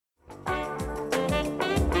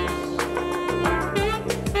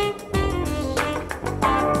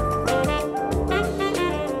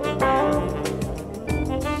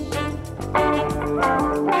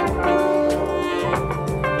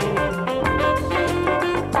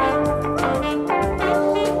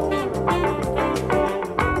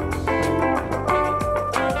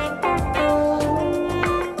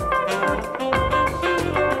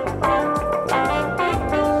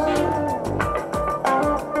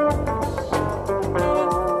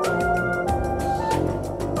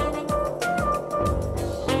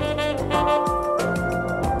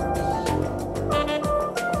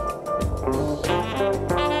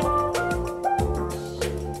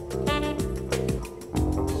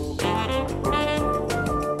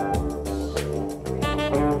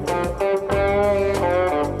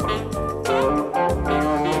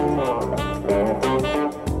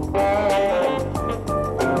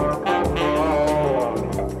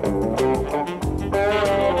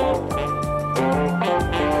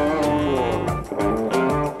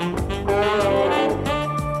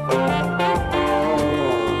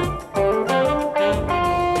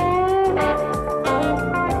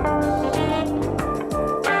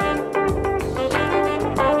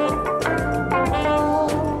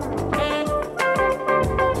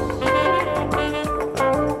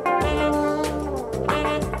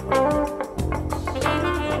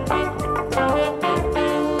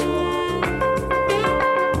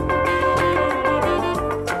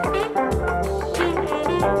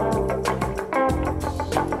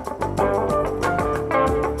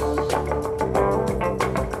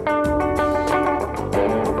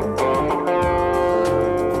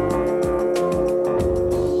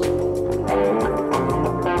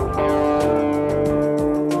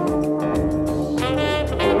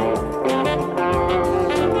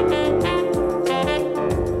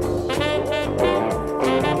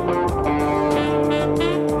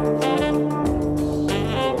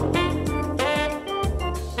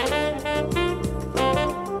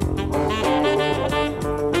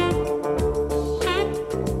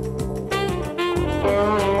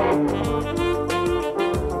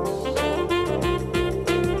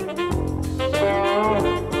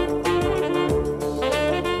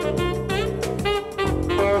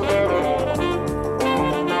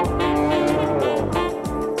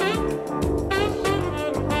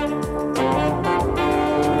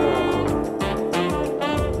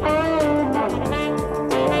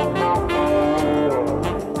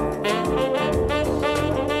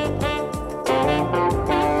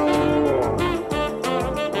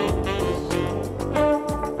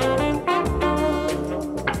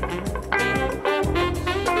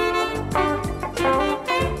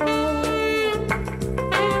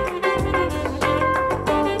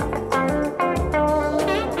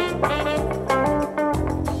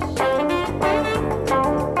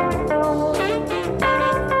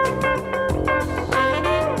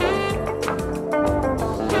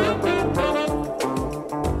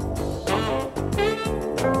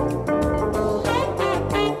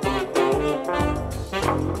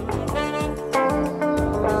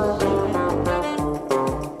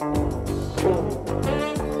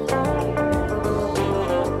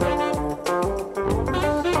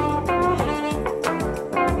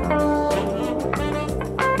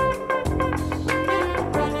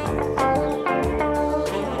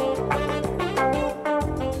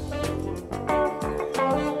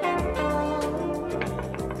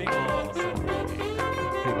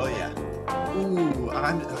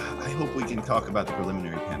to talk about the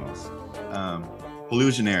preliminary panels.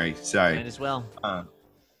 Illusionary, sorry. Might as well.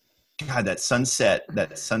 God, that sunset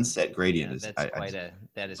gradient is that's quite one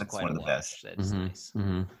a of the best. That is nice.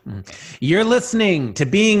 Okay. You're listening to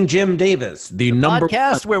Being Jim Davis, the number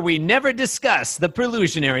podcast where we never discuss the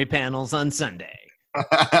Prelusionary panels on Sunday.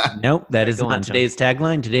 Nope, that is not on, today's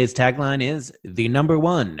tagline. Today's tagline is the number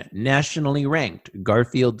one nationally ranked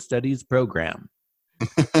Garfield Studies program.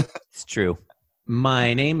 It's true.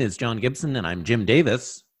 My name is John Gibson, and I'm Jim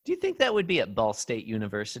Davis. Do you think that would be at Ball State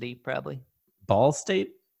University, probably? Ball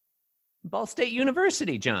State? Ball State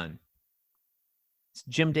University, John. It's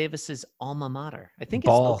Jim Davis's alma mater. I think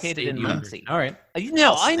Ball it's located State in University. Muncie. All right.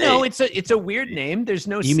 I know. It's a weird name. There's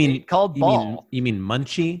no state called Ball. You mean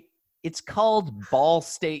Munchie? It's called Ball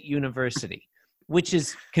State University, which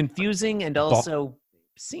is confusing and also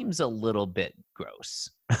seems a little bit gross.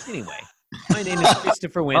 Anyway, my name is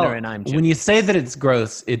Christopher Winter, and I'm Jim. When you say that it's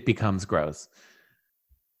gross, it becomes gross.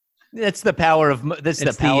 That's the power of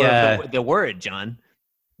the word, John.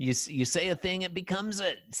 You say a thing, it becomes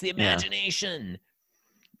it's the imagination.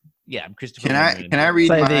 Yeah, I'm Christopher. Can I read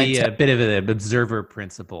a bit of an observer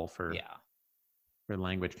principle for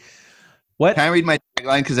language? What? Can I read my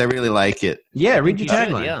tagline because I really like it? Yeah, read your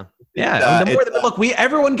tagline. Yeah.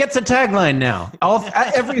 Everyone gets a tagline now.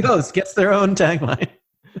 Every host gets their own tagline.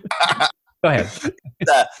 Go ahead.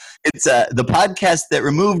 It's the podcast that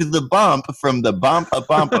removed the bump from the bump a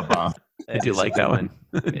bump a bump. I do like that one.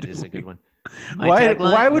 It is a good one.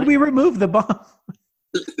 Why would we remove the bump?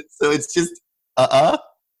 So it's just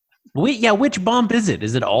which bump is it?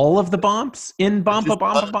 Is it all of the bumps in bump a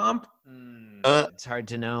bump a bump? It's hard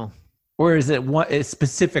to know. Or is it a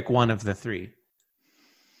specific one of the three?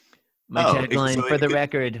 My tagline for the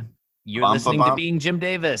record, you're listening to Being Jim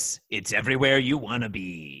Davis. It's everywhere you want to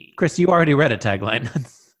be. Chris, you already read a tagline.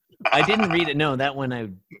 I didn't read it. No, that one I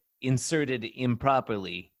inserted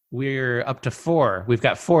improperly. We're up to 4. We've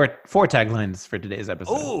got four taglines for today's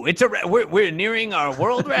episode. Oh, we're nearing our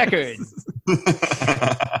world record.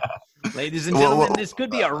 Ladies and gentlemen, this could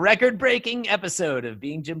be a record-breaking episode of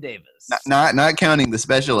Being Jim Davis. Not counting the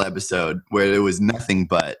special episode where there was nothing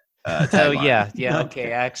but tagline. Yeah.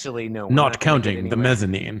 Okay, actually, no. Not counting the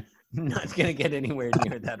mezzanine. Not going to get anywhere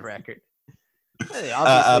near that record.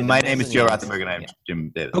 My name is Joe Rothenberg, and I'm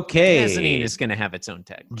Jim Davis. Okay. Mezzanine is going to have its own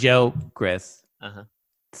tag. Joe, Chris. Uh-huh.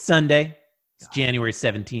 Sunday. It's January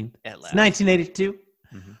 17th. It's 1982.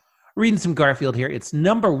 Mm-hmm. Reading some Garfield here. It's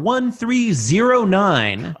number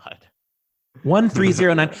 1309. God.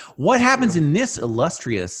 1309. What happens in this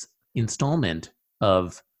illustrious installment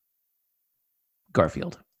of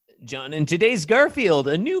Garfield? John, in today's Garfield,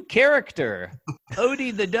 a new character,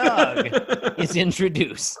 Odie the dog, is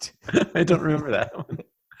introduced. I don't remember that one.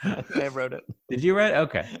 I wrote it. Did you write it?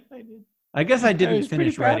 Okay. I did. I guess I didn't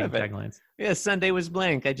finish writing taglines. Yeah, Sunday was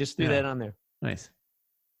blank. I just threw that on there. Nice.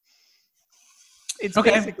 It's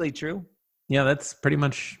basically true. Yeah, that's pretty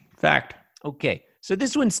much fact. Okay, so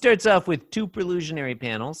this one starts off with 2 prelusionary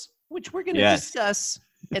panels, which we're going to discuss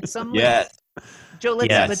at some length. Joe,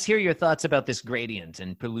 let's hear your thoughts about this gradient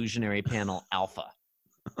and prelusionary panel alpha.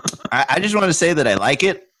 I just want to say that I like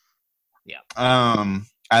it. Yeah.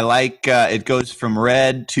 I like it goes from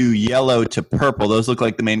red to yellow to purple. Those look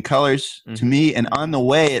like the main colors to me. And on the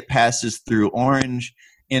way, it passes through orange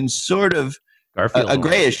and sort of a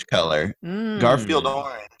grayish color. Garfield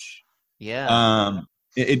orange. Yeah.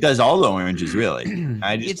 It does all the oranges, really.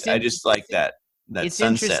 I just like that it's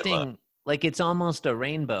sunset interesting. look. Like it's almost a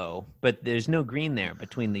rainbow, but there's no green there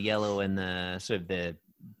between the yellow and the sort of the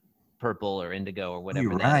purple or indigo or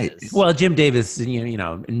whatever that is. Well, Jim Davis,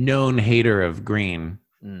 known hater of green.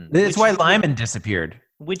 That's why Lyman disappeared.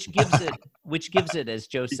 Which gives it, as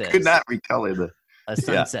Joe says, could not recolor a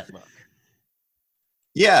sunset look.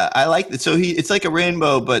 Yeah, I like it. So it's like a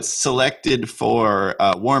rainbow, but selected for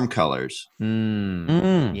warm colors.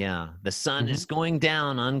 Yeah, the sun is going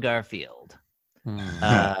down on Garfield.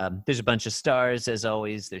 There's a bunch of stars, as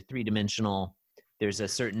always. They're 3-dimensional. There's a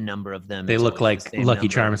certain number of them. They look like Lucky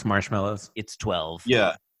Charms marshmallows. It's 12.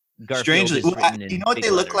 Yeah. Garfield Strangely, you know what they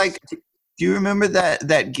look letters. like? Do you remember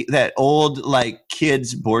that old like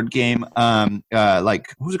kids board game? Like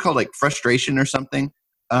what was it called? Like Frustration or something?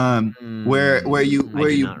 Where you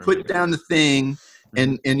put down the thing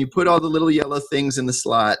and you put all the little yellow things in the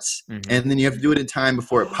slots, and then you have to do it in time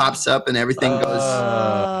before it pops up and everything goes.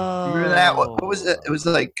 Remember that? What was it? It was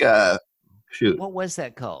like shoot. What was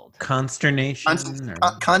that called? Consternation.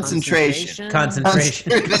 Concentration.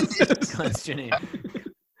 Consternation.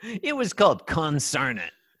 It was called Concernit.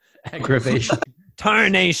 Aggravation.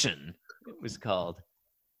 Tarnation. It was called.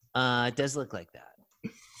 It does look like that.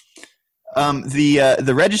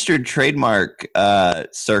 The registered trademark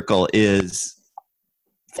circle is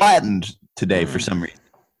flattened today for some reason.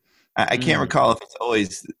 I can't recall if it's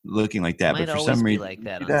always looking like that, but for some reason, like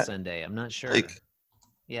that on Sunday. I'm not sure.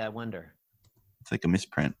 I wonder. It's like a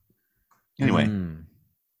misprint. Anyway,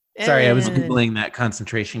 sorry, I was googling that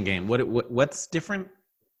concentration game. What's different?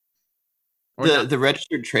 The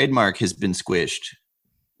registered trademark has been squished.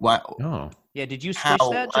 Why? Oh, yeah. Did you squish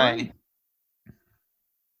that,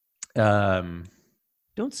 John?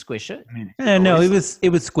 Don't squish it. No, it was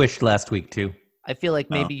squished last week too. I feel like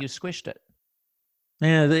maybe you squished it.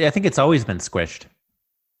 Yeah, I think it's always been squished.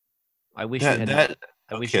 I wish that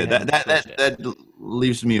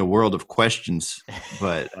leaves me a world of questions,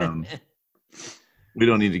 but we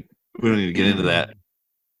don't need to get into that.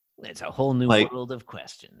 It's a whole new world of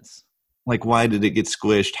questions. Like, why did it get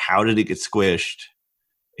squished? How did it get squished?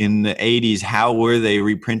 In the 80s, how were they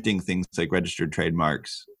reprinting things like registered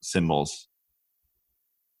trademarks, symbols?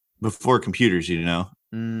 Before computers, How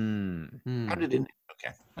did it?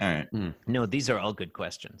 Okay. All right. No, these are all good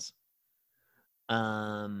questions.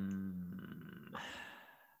 Yeah.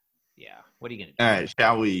 What are you going to do? All right.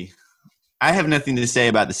 Shall we? I have nothing to say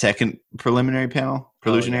about the second preliminary panel.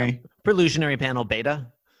 Preliminary panel beta.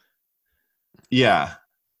 Yeah.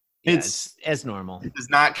 It's as normal. It does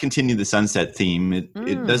not continue the sunset theme. It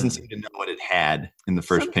doesn't seem to know what it had in the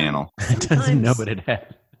first panel. It doesn't know what it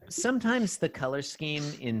had. Sometimes the color scheme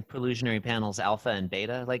in preliminary panels alpha and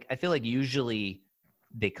beta, I feel like usually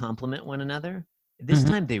they complement one another. This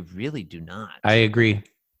time they really do not. I agree.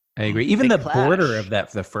 Even the border of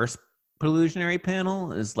the first preliminary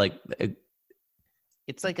panel is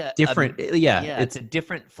it's like a different. It's a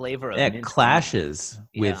different flavor of it clashes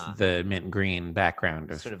with the mint green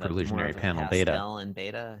background of sort of preliminary panel beta. And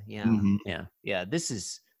beta. Yeah. Yeah. This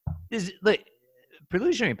is like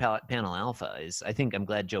preliminary panel alpha is. I think I'm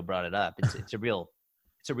glad Joe brought it up. It's a real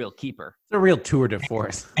keeper. It's a real tour de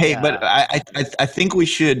force. Hey, but I think we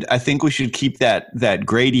should keep that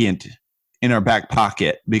gradient in our back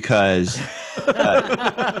pocket because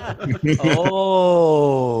I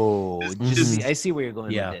see where you're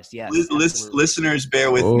going with this. Yeah, listeners, bear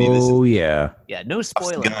with me. Yeah, no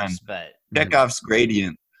spoilers, but Chekhov's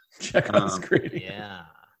gradient. Yeah.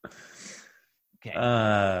 Okay.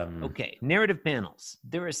 Okay. Narrative panels.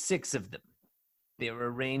 There are 6 of them. They are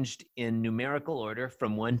arranged in numerical order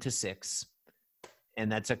from 1 to 6,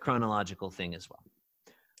 and that's a chronological thing as well.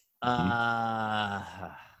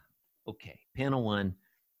 Okay, panel 1.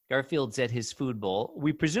 Garfield's at his food bowl.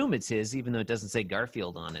 We presume it's his, even though it doesn't say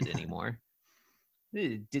Garfield on it anymore.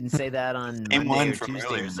 It didn't say that on Monday or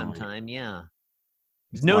Tuesday or sometime. Yeah,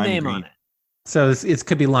 there's no name on it. So it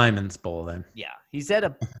could be Lyman's bowl then. Yeah, he's at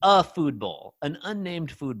a food bowl, an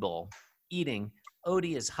unnamed food bowl, eating.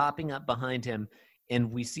 Odie is hopping up behind him,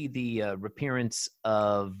 and we see the appearance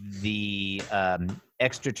of the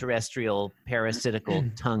extraterrestrial parasitical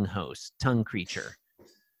tongue creature.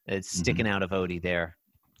 It's sticking out of Odie there.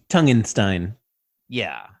 Tungenstein.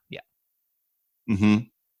 Yeah. Mm-hmm.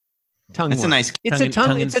 Tongue. It's a nice. It's a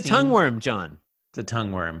tongue. It's a tongue worm, John. It's a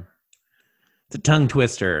tongue worm. It's a tongue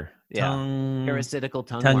twister. Yeah. Parasitical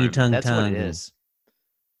tongue worm. That's what it is.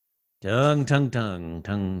 Tongue.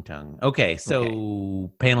 Okay,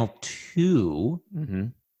 so panel 2.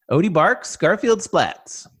 Odie barks, Garfield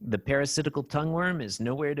splats. The parasitical tongue worm is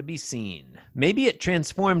nowhere to be seen. Maybe it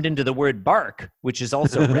transformed into the word bark, which is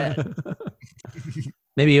also red.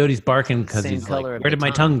 Maybe Odie's barking because he's like, where did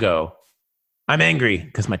my tongue go? I'm angry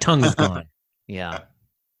because my tongue is gone. Yeah.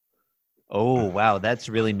 Oh, wow. That's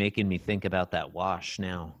really making me think about that wash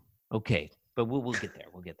now. Okay, but we'll get there.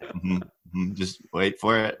 We'll get there. Just wait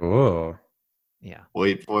for it. Oh. Yeah.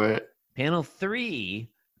 Wait for it. Panel 3,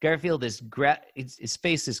 Garfield is his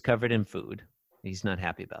face is covered in food. He's not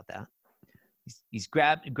happy about that. He's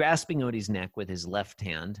grasping Odie's neck with his left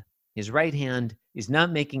hand. His right hand is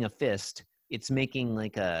not making a fist. It's making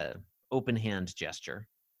like a open hand gesture.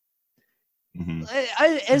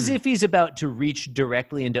 As if he's about to reach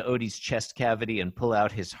directly into Odie's chest cavity and pull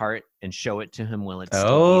out his heart and show it to him while it's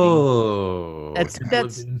still eating.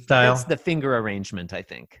 That's the finger arrangement, I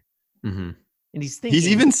think. And he's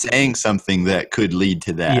even saying something that could lead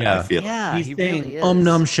to that. Yeah. I feel. Yeah, he's saying really Om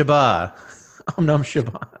Nam Shaba. Om Nam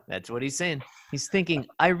Shaba. That's what he's saying. He's thinking,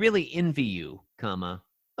 I really envy you, comma,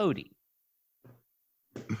 Odie.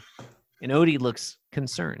 And Odie looks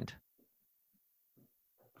concerned.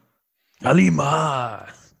 Kalima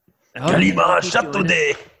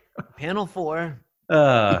Shatude. Panel 4.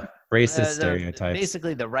 Racist stereotypes.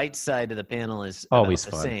 Basically, the right side of the panel is always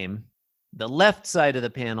the same. The left side of the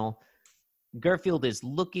panel, Garfield is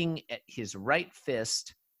looking at his right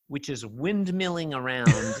fist which is windmilling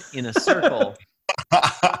around in a circle,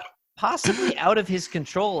 possibly out of his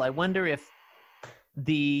control. I wonder if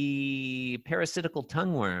the parasitical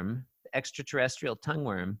tongueworm, extraterrestrial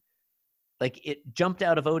tongueworm, like it jumped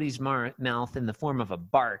out of Odie's mouth in the form of a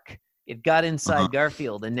bark. It got inside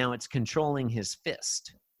Garfield, and now it's controlling his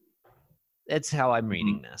fist. That's how I'm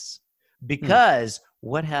reading this. Because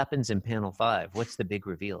what happens in panel 5? What's the big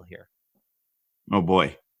reveal here? Oh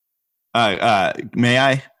boy. May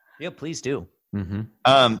I? Yeah, please do.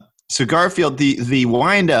 Mm-hmm. So Garfield, the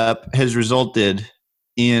wind-up has resulted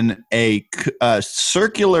in a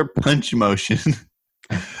circular punch motion,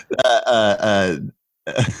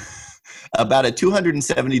 about a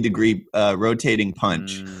 270-degree rotating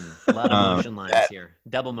punch. A lot of motion lines here.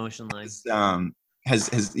 Double motion lines.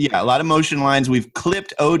 Has a lot of motion lines. We've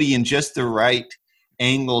clipped Odie in just the right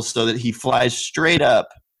angle so that he flies straight up,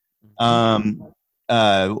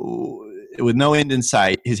 with no end in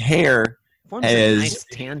sight. His hair forms a nice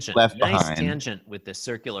tangent. Nice behind. Tangent with the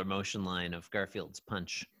circular motion line of Garfield's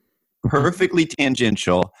punch. Perfectly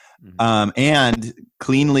tangential, and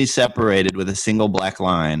cleanly separated with a single black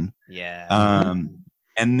line. Yeah.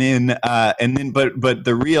 But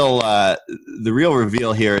the real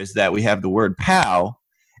reveal here is that we have the word "pow,"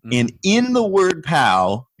 and in the word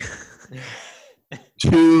 "pow,"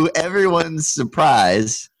 to everyone's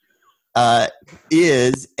surprise,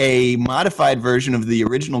 is a modified version of the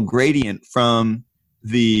original gradient from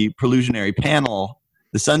the Prelusionary panel,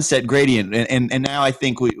 the Sunset Gradient, and now I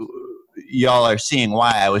think y'all are seeing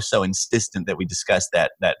why I was so insistent that we discuss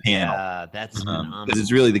that panel. Yeah, that's phenomenal. Because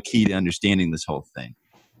it's really the key to understanding this whole thing.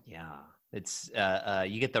 Yeah, it's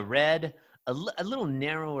you get the red, a little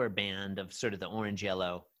narrower band of sort of the orange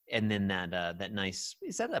yellow, and then that nice.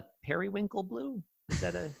 Is that a periwinkle blue? Is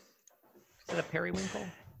that a periwinkle?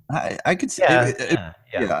 I could say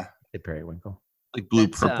yeah. The periwinkle, like blue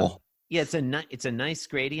purple. Yeah, it's a nice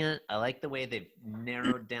gradient. I like the way they've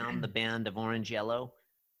narrowed down the band of orange yellow.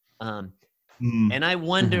 And I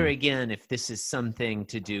wonder again if this is something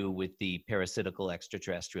to do with the parasitical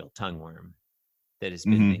extraterrestrial tongueworm that has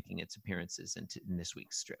been making its appearances in this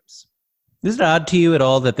week's strips. Is it odd to you at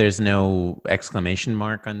all that there's no exclamation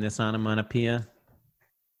mark on this onomatopoeia?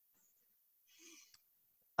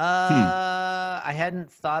 I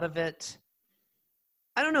hadn't thought of it.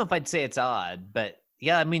 I don't know if I'd say it's odd, but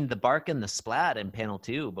yeah, I mean the bark and the splat in panel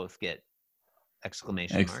 2 both get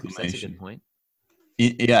exclamation marks. That's a good point.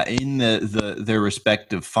 In their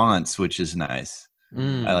respective fonts, which is nice.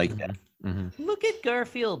 I like that. Look at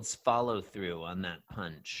Garfield's follow through on that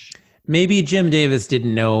punch. Maybe Jim Davis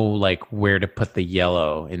didn't know like where to put the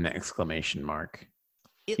yellow in the exclamation mark.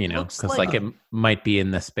 Because like it might be in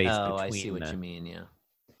the space between. I see what you mean. Yeah.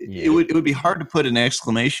 It would be hard to put an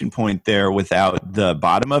exclamation point there without the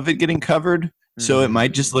bottom of it getting covered. So it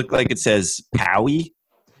might just look like it says "Powie."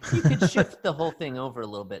 You could shift the whole thing over a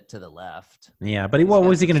little bit to the left. Yeah, but what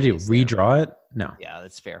was he going to do? Redraw it? No. Yeah,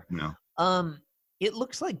 that's fair. No. It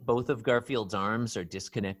looks like both of Garfield's arms are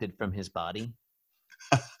disconnected from his body.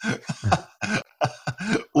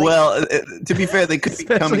 Well, to be fair, they could be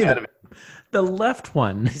coming out of it. The left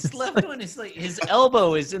one. His left one is like his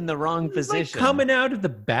elbow is in the wrong position. Like coming out of the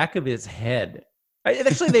back of his head.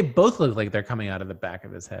 Actually, they both look like they're coming out of the back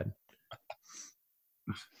of his head.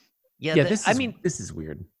 Yeah, this is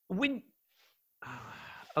weird.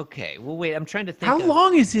 Okay, well, wait. I'm trying to think. How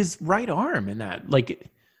long is his right arm in that? Like,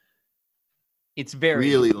 it's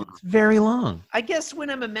very long. It's very long. I guess when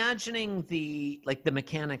I'm imagining the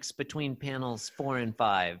mechanics between panels 4 and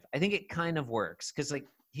 5, I think it kind of works because like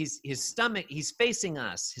his stomach, he's facing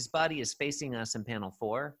us. His body is facing us in panel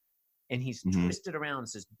 4, and he's twisted around,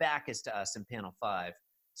 so his back is to us in panel 5.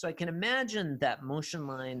 So I can imagine that motion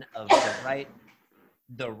line of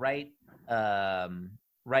the right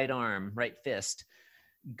arm, right fist,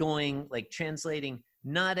 going like translating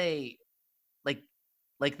not a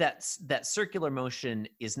like that circular motion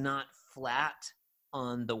is not flat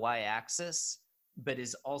on the y-axis, but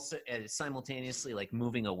is also simultaneously like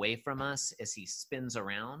moving away from us as he spins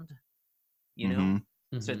around,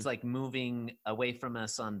 So it's like moving away from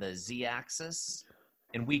us on the z-axis,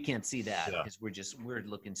 and we can't see that because we're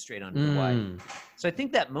looking straight onto the y. So I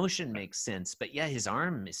think that motion makes sense, but yeah, his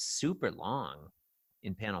arm is super long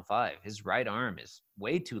in panel 5. His right arm is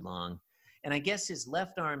way too long. And I guess his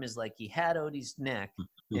left arm is like he had Odie's neck,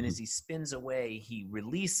 and as he spins away, he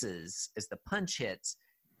releases as the punch hits.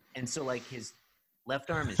 And so like his left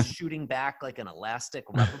arm is shooting back like an elastic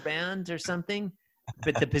rubber band or something,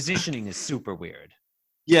 but the positioning is super weird.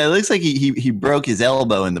 Yeah, it looks like he broke his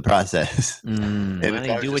elbow in the process.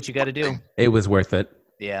 Do what you got to do. It was worth it.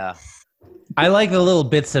 Yeah. I like the little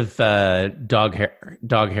bits of dog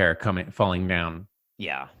hair falling down.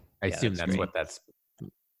 Yeah. I assume that's what that's.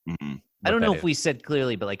 Mm-hmm. I don't know if we said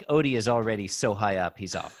clearly, but like Odie is already so high up,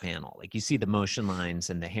 he's off panel. Like you see the motion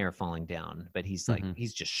lines and the hair falling down, but he's like,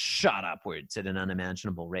 he's just shot upwards at an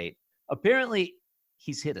unimaginable rate. Apparently,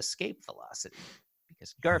 he's hit escape velocity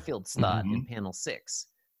because Garfield's thought in panel 6.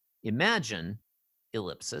 Imagine,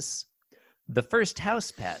 ellipsis, the first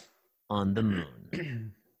house pet on the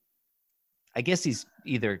moon. I guess he's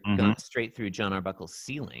either gone straight through John Arbuckle's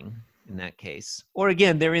ceiling in that case, or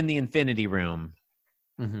again, they're in the infinity room.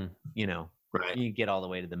 You know, right. You get all the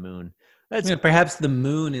way to the moon. Perhaps the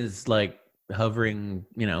moon is like hovering,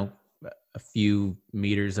 you know, a few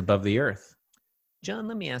meters above the earth. John,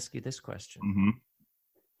 let me ask you this question.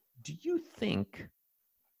 Do you think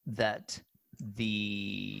that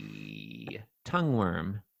the tongue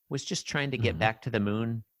worm was just trying to get back to the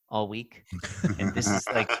moon all week? And this is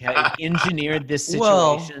like how he engineered this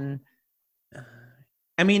situation? Well,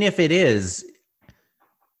 I mean, if it is,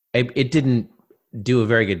 it didn't do a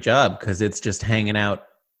very good job because it's just hanging out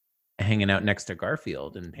next to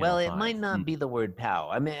Garfield. And well, it might not be the word pow.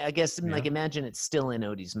 I mean, I guess like imagine it's still in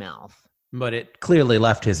Odie's mouth, but it clearly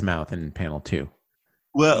left his mouth in panel 2.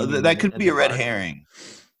 Well, that could be a red herring.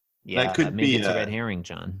 Yeah, that could maybe be it's a red herring,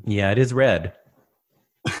 John. Yeah, it is red.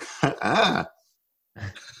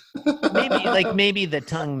 Maybe the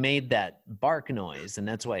tongue made that bark noise, and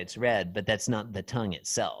that's why it's red. But that's not the tongue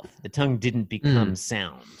itself. The tongue didn't become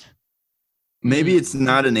sound. Maybe it's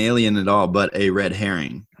not an alien at all, but a red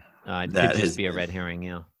herring. It could just be a red herring,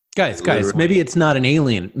 yeah. Guys, maybe it's not an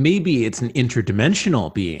alien. Maybe it's an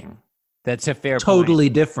interdimensional being. That's a fair point. Totally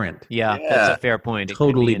different. Yeah, that's a fair point. It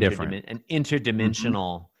totally could be different. An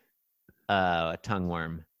interdimensional tongue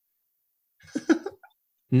worm.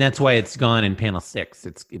 And that's why it's gone in panel 6.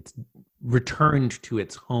 It's returned to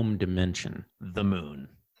its home dimension. The moon.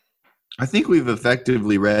 I think we've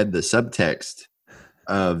effectively read the subtext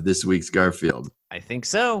of this week's Garfield. I think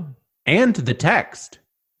so. And the text.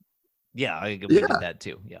 Yeah, we did that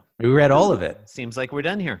too. Yeah. We read all of it. Seems like we're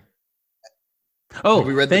done here.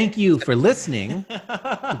 Oh, thank you for listening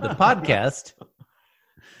to the podcast,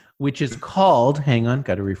 which is called, hang on,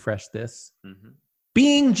 got to refresh this.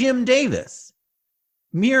 Being Jim Davis.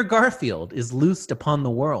 Mere Garfield is loosed upon the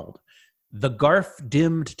world. The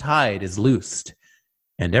Garf-dimmed tide is loosed.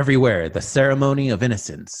 And everywhere the ceremony of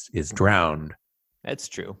innocence is drowned. That's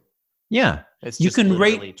true. Yeah. It's just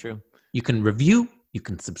literally true. You can review, you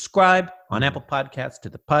can subscribe on Apple Podcasts to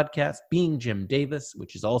the podcast Being Jim Davis,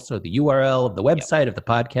 which is also the URL of the website of the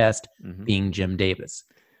podcast, Being Jim Davis,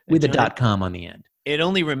 with a .com on the end. It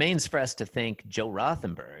only remains for us to thank Joe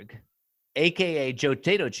Rothenberg, a.k.a. Joe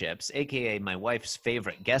Tato Chips, a.k.a. my wife's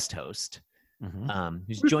favorite guest host,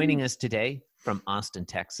 who's joining us today from Austin,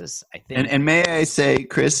 Texas, I think. And may I say,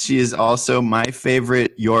 Chris, she is also my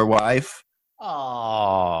favorite, your wife.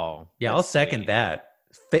 Oh. Yeah, I'll second that.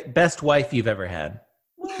 Best wife you've ever had.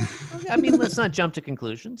 Well, I mean, let's not jump to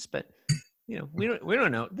conclusions, but you know, we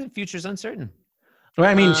don't know. The future's uncertain. Well,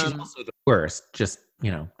 I mean, she's also the worst. Just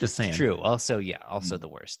saying. True. Also, the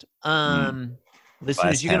worst.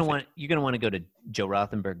 Listeners, you're gonna want to go to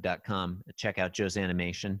joerothenberg.com, check out Joe's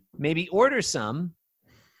animation. Maybe order some.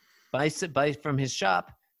 Buy from his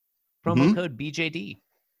shop. Promo code BJD.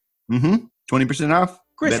 20% off.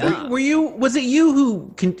 Chris, was it you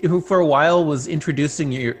who for a while was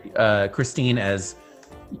introducing your Christine as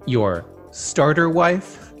your starter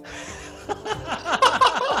wife?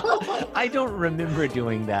 I don't remember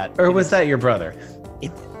doing that. Or was that your brother?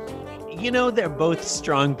 They're both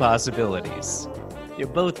strong possibilities. They're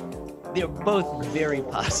both very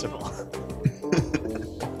possible.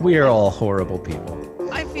 We are all horrible people.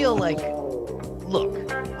 I feel like,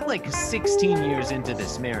 look, I'm like 16 years into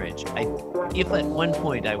this marriage. If at one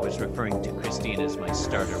point I was referring to Christine as my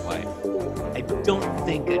starter wife, I don't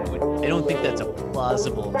think that's a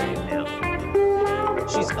plausible name now.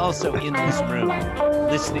 She's also in this room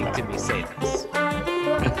listening to me say this.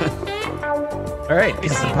 All right,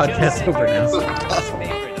 is the podcast over now?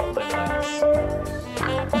 Favorite of my wives.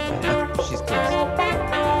 She's close.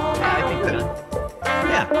 I think we're done.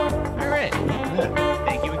 Yeah. All right.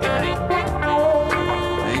 Thank you and good night.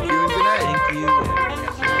 Thank you and good night. Thank you.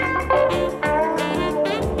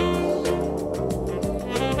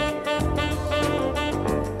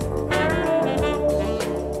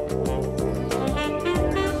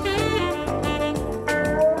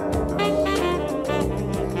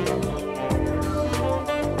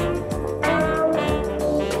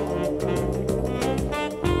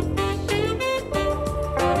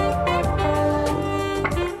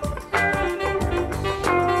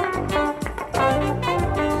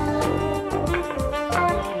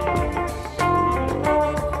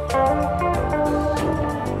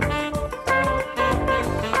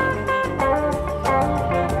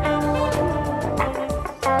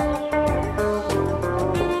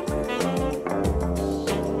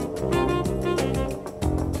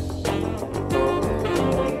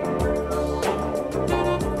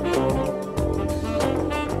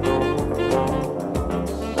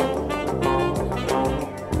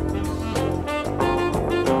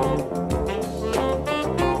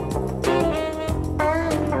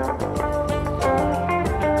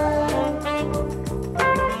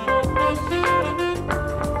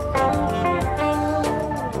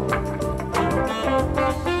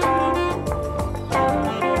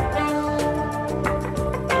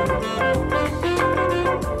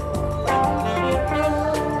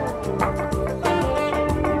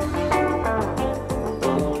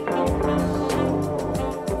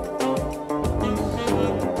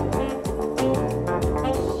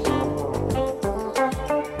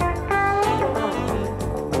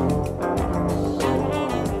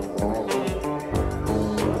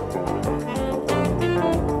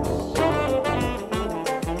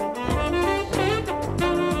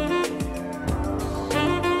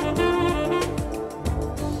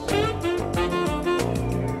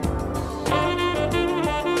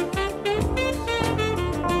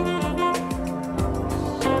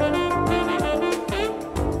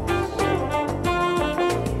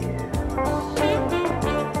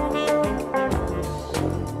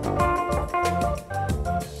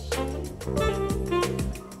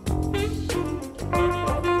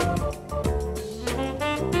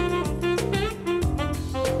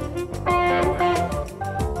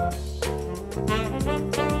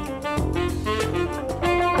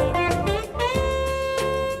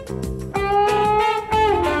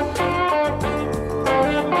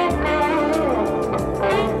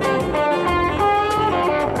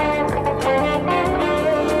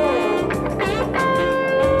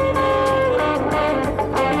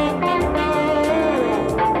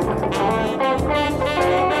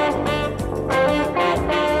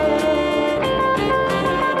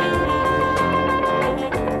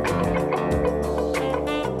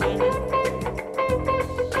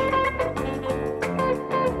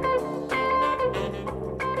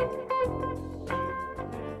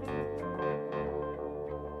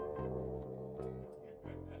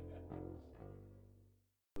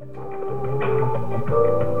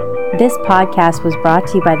 This podcast was brought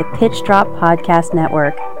to you by the Pitch Drop Podcast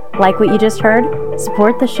Network. Like what you just heard?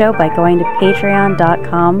 Support the show by going to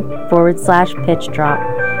patreon.com/pitchdrop.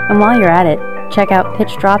 And while you're at it, check out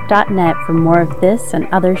pitchdrop.net for more of this and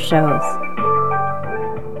other shows.